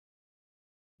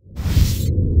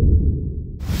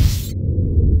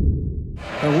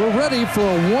ready for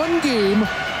a one-game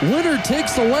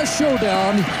winner-takes-the West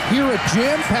showdown here at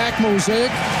jam-packed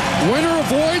Mosaic. Winner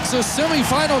avoids a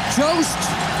semifinal joust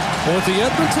with the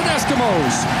Edmonton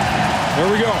Eskimos. Here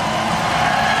we go.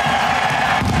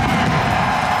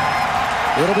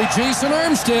 It'll be Jason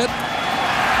Armstead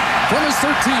from his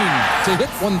 13 to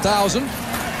hit 1,000.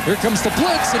 Here comes the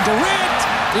blitz, and Durant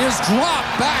is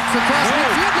dropped back across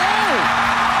midfield. No!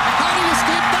 How do you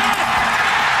escape that?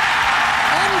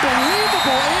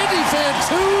 Unbelievable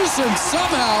anti-Fantus, and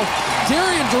somehow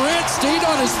Darian Durant stayed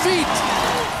on his feet.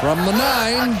 From the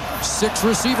 9, 6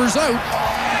 receivers out.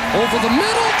 Over the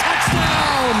middle,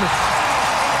 touchdown!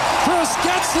 Chris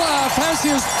Getzlaff has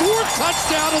his 4th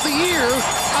touchdown of the year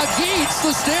against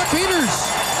the Stampeders.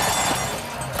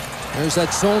 There's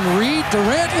that zone read.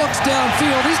 Durant looks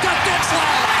downfield. He's got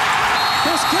Getzlaff.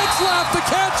 Chris Getzlaff, the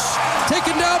catch,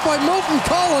 taken down by Milton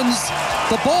Collins.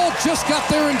 The ball just got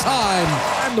there in time.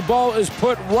 And the ball is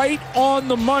put right on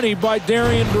the money by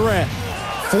Darian Durant.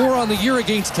 4 on the year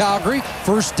against Calgary.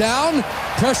 First down,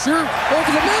 pressure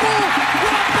over the middle.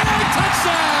 Rob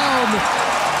touchdown!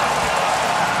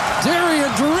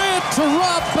 Darian Durant to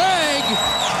Rob Bagg,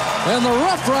 and the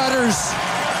Roughriders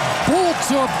pull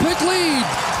to a big lead.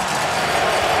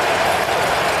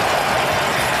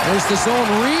 There's the zone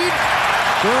read.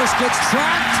 Burris gets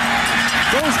tracked,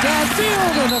 goes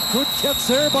downfield, and a good catch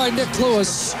there by Nick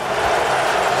Lewis.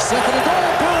 2nd and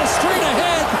goal, Burris straight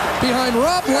ahead behind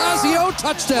Rob Lazio,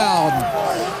 touchdown.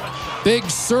 Big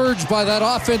surge by that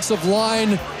offensive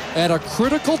line, and a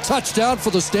critical touchdown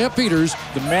for the Stampeders.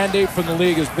 The mandate from the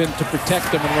league has been to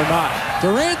protect them, and we're not.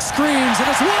 Durant screams, and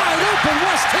it's wide open.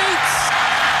 West Cates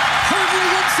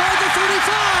hurtling inside the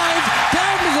 35,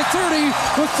 down to the 30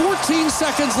 with 14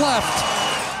 seconds left.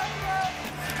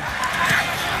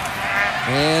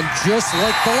 And just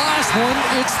like the last one,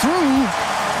 it's through.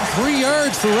 3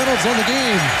 yards for Reynolds on the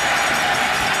game.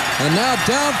 And now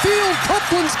downfield,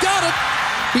 Copeland's got it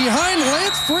behind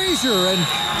Lance Frazier, and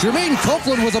Jermaine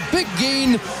Copeland with a big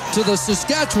gain to the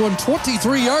Saskatchewan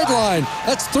 23-yard line.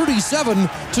 That's 37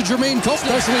 to Jermaine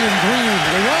Copeland, especially in green.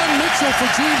 Leron Mitchell for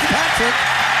James Patrick.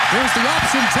 Here's the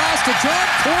option toss to John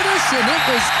Cordish, and it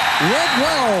was read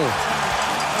well.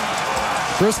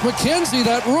 Chris McKenzie,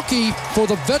 that rookie for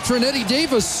the veteran Eddie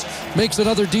Davis, makes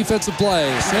another defensive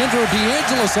play. Sandro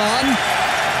DeAngelis on.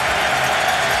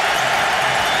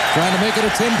 Trying to make it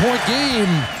a 10-point game.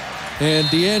 And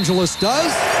DeAngelis does.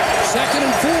 2nd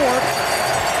and 4.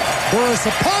 Burris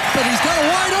a pump, and he's got a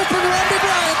wide open Randy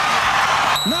Bryant.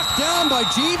 Knocked down by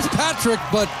James Patrick,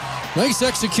 but nice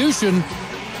execution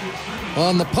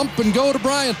on the pump and go to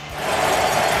Bryant.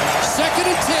 2nd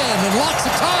and 10, and lots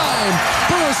of time.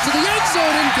 Burris to the end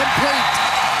zone, incomplete.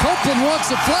 Copeland wants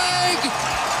a flag,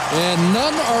 and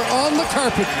none are on the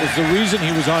carpet. Is the reason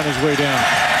he was on his way down.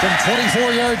 From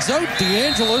 24 yards out,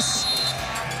 DeAngelis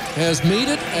has made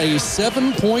it a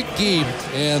 7-point game,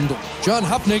 and John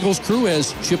Hufnagel's crew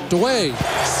has chipped away.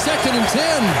 2nd and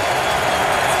 10.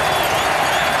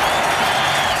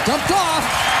 Dumped off.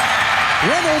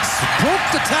 Reynolds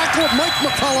broke the tackle of Mike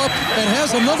McCullough and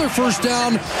has another first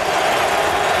down.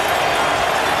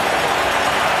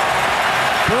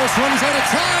 Burris runs out of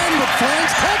time, but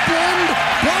finds Copeland,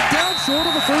 brought down short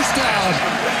of the first down.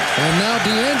 And now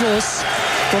DeAngelis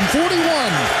from 41.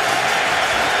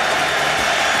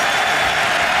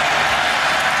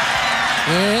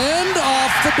 And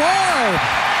off the bar.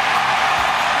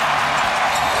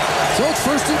 So it's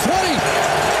 1st and 20.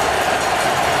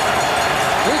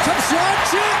 Here comes Sean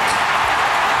Chick.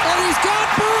 And he's got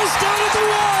Burris down at the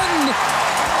 1.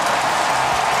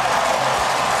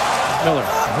 Miller.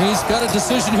 He's got a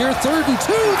decision here. 3rd and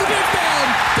 2. The big man.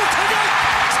 The connect.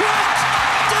 Check.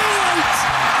 Daylight.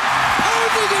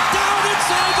 Pounding it down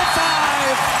inside the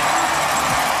 5.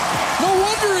 No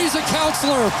wonder he's a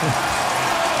counselor.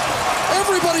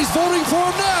 Everybody's voting for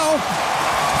him now.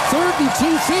 3rd and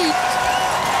 2 feet.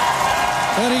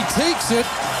 And he takes it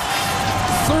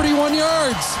 31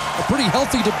 yards. A pretty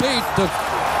healthy debate of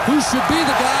who should be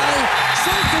the guy.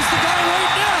 Safe is the guy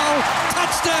right now.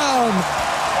 Touchdown.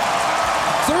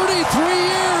 33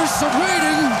 years of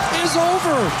waiting is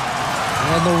over.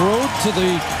 And the road to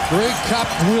the Grey Cup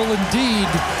will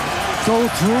indeed go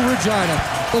through Regina.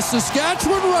 The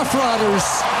Saskatchewan Roughriders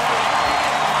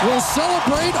will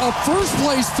celebrate a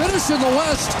first-place finish in the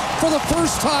West for the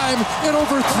first time in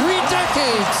over 3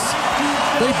 decades.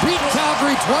 They beat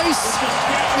Calgary twice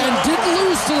and didn't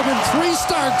lose to them in 3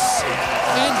 starts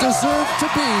and deserve to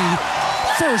be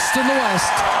first in the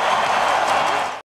West.